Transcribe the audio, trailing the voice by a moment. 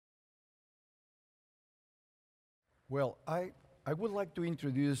Well, I would like to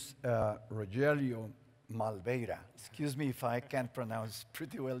introduce Rogerio Malveira. Excuse me if I can't pronounce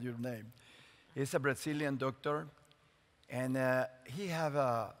pretty well your name. He's a Brazilian doctor, and he have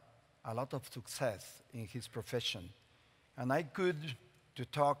a lot of success in his profession. And I could to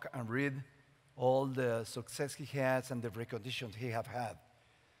talk and read all the success he has and the recognition he have had.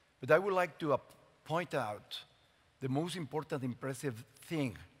 But I would like to point out the most important impressive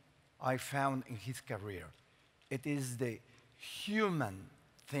thing I found in his career. It is the human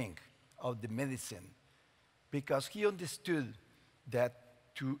thing of the medicine, because he understood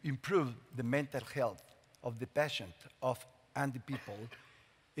that to improve the mental health of the patient and the people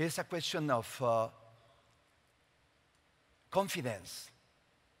is a question of confidence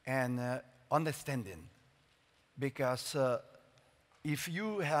and understanding. Because if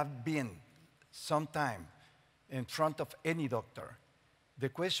you have been sometime in front of any doctor, the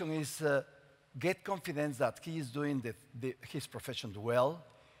question is get confidence that he is doing his profession well,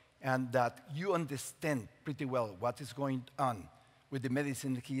 and that you understand pretty well what is going on with the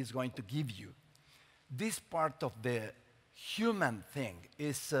medicine he is going to give you. This part of the human thing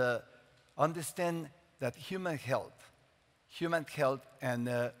is understand that human health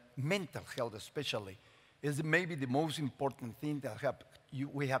and mental health especially, is maybe the most important thing that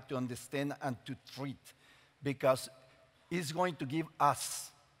we have to understand and to treat, because it's going to give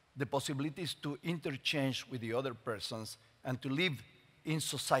us the possibilities to interchange with the other persons and to live in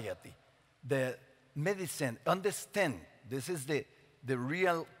society. The medicine, understand, this is the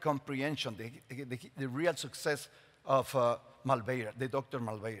real comprehension, the real success of Malveira, the Dr.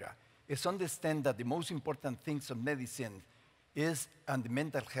 Malveira, is understand that the most important things of medicine is, and the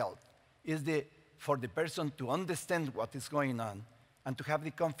mental health, is for the person to understand what is going on and to have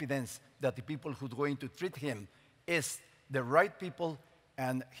the confidence that the people who are going to treat him is the right people,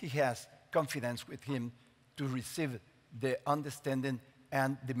 and he has confidence with him to receive the understanding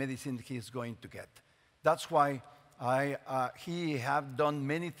and the medicine he is going to get. That's why he have done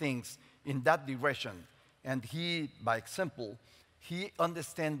many things in that direction. And he, by example, he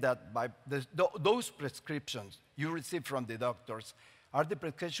understands that by those prescriptions you receive from the doctors are the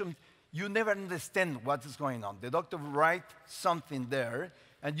prescriptions you never understand what is going on. The doctor writes something there,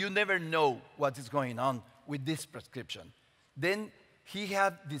 and you never know what is going on with this prescription. Then he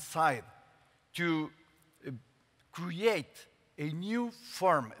had decided to create a new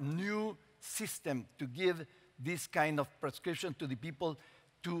form, a new system to give this kind of prescription to the people,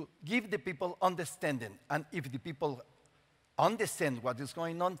 to give the people understanding. And if the people understand what is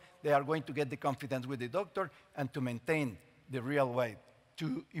going on, they are going to get the confidence with the doctor and to maintain the real way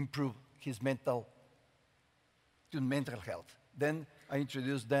to improve his mental health. Then I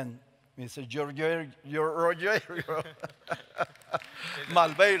introduce Mr. Rogerio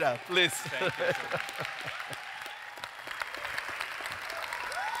Malveira, please. Thank you,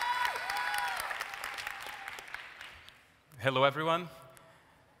 Hello, everyone.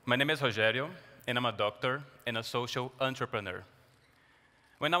 My name is Rogerio, and I'm a doctor and a social entrepreneur.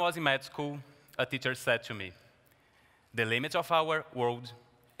 When I was in med school, a teacher said to me, "The limits of our world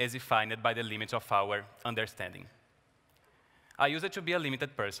is defined by the limits of our understanding." I used to be a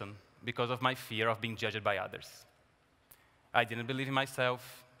limited person because of my fear of being judged by others. I didn't believe in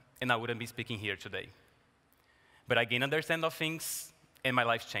myself, and I wouldn't be speaking here today. But I gained understanding of things, and my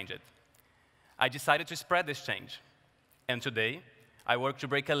life changed. I decided to spread this change. And today, I work to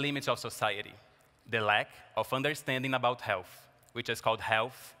break a limit of society, the lack of understanding about health, which is called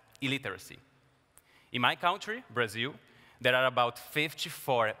health illiteracy. In my country, Brazil, there are about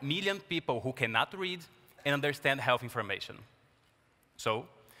 54 million people who cannot read and understand health information. So,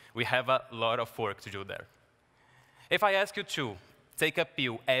 we have a lot of work to do there. If I ask you to take a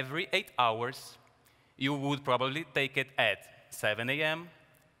pill every 8 hours, you would probably take it at 7 a.m.,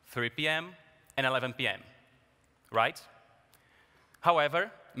 3 p.m., and 11 p.m., right? However,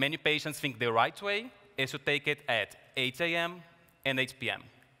 many patients think the right way is to take it at 8 a.m. and 8 p.m.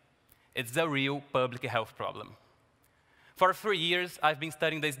 It's a real public health problem. For 3 years, I've been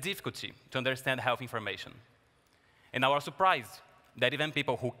studying this difficulty to understand health information. And I was surprised that even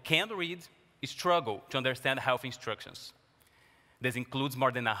people who can't read struggle to understand health instructions. This includes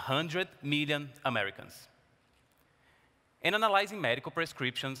more than 100 million Americans. In analyzing medical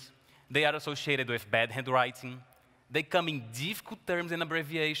prescriptions, they are associated with bad handwriting. They come in difficult terms and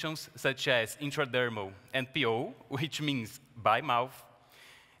abbreviations, such as intradermal and PO, which means by mouth,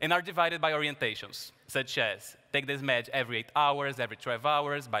 and are divided by orientations, such as take this med every 8 hours, every 12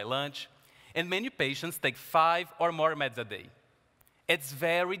 hours, by lunch, and many patients take 5 or more meds a day. It's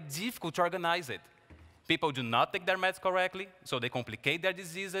very difficult to organize it. People do not take their meds correctly, so they complicate their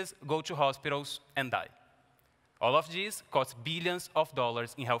diseases, go to hospitals, and die. All of these cost billions of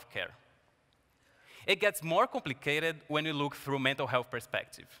dollars in healthcare. It gets more complicated when we look through mental health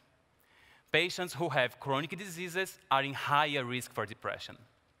perspective. Patients who have chronic diseases are in higher risk for depression.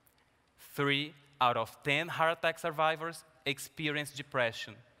 3 out of 10 heart attack survivors experience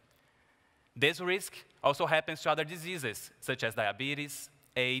depression. This risk also happens to other diseases, such as diabetes,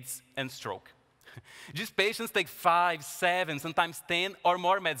 AIDS, and stroke. These patients take 5, 7, sometimes 10 or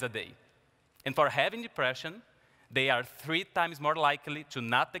more meds a day. And for having depression, they are 3 times more likely to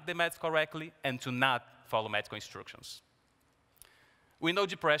not take the meds correctly and to not follow medical instructions. We know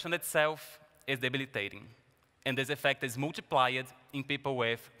depression itself is debilitating, and this effect is multiplied in people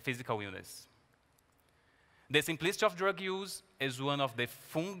with physical illness. The simplicity of drug use is one of the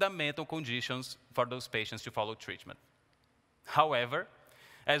fundamental conditions for those patients to follow treatment. However,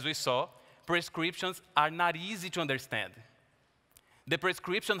 as we saw, prescriptions are not easy to understand. The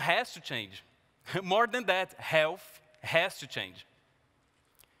prescription has to change. More than that, health has to change.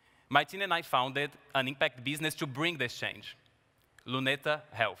 My team and I founded an impact business to bring this change, Luneta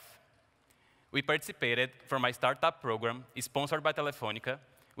Health. We participated from my startup program, sponsored by Telefónica,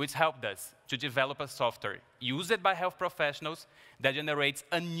 which helped us to develop a software used by health professionals that generates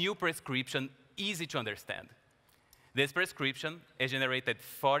a new prescription easy to understand. This prescription is generated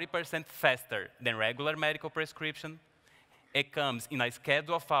 40% faster than regular medical prescription. It comes in a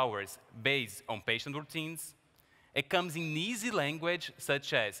schedule of hours based on patient routines. It comes in easy language,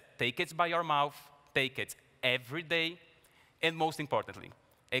 such as take it by your mouth, take it every day, and most importantly,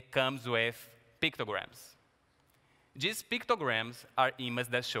 it comes with pictograms. These pictograms are images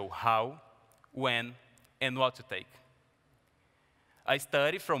that show how, when, and what to take. A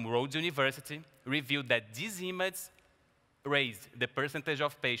study from Rhodes University revealed that these images raised the percentage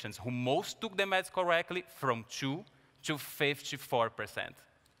of patients who most took the meds correctly from 2 to 54%.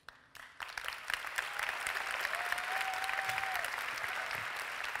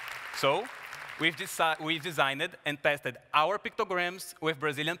 So, we've designed and tested our pictograms with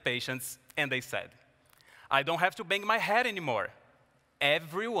Brazilian patients, and they said, I don't have to bang my head anymore.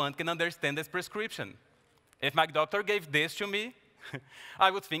 Everyone can understand this prescription. If my doctor gave this to me,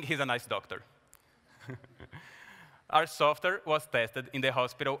 I would think he's a nice doctor. Our software was tested in the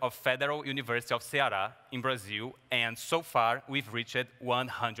hospital of Federal University of Ceará in Brazil, and so far, we've reached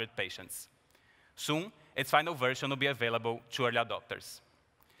 100 patients. Soon, its final version will be available to early adopters.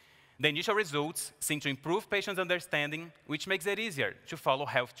 The initial results seem to improve patients' understanding, which makes it easier to follow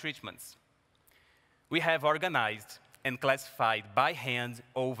health treatments. We have organized and classified by hand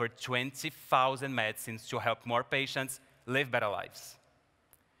over 20,000 medicines to help more patients live better lives.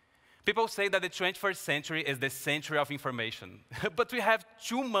 People say that the 21st century is the century of information, but we have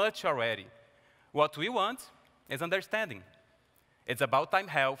too much already. What we want is understanding. It's about time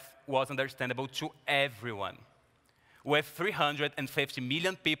health was understandable to everyone. With 350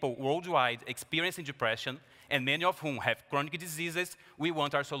 million people worldwide experiencing depression, and many of whom have chronic diseases, we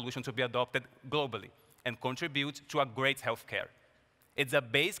want our solution to be adopted globally and contribute to a great healthcare. It's a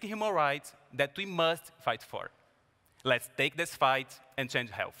basic human right that we must fight for. Let's take this fight and change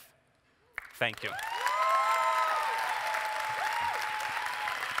health. Thank you.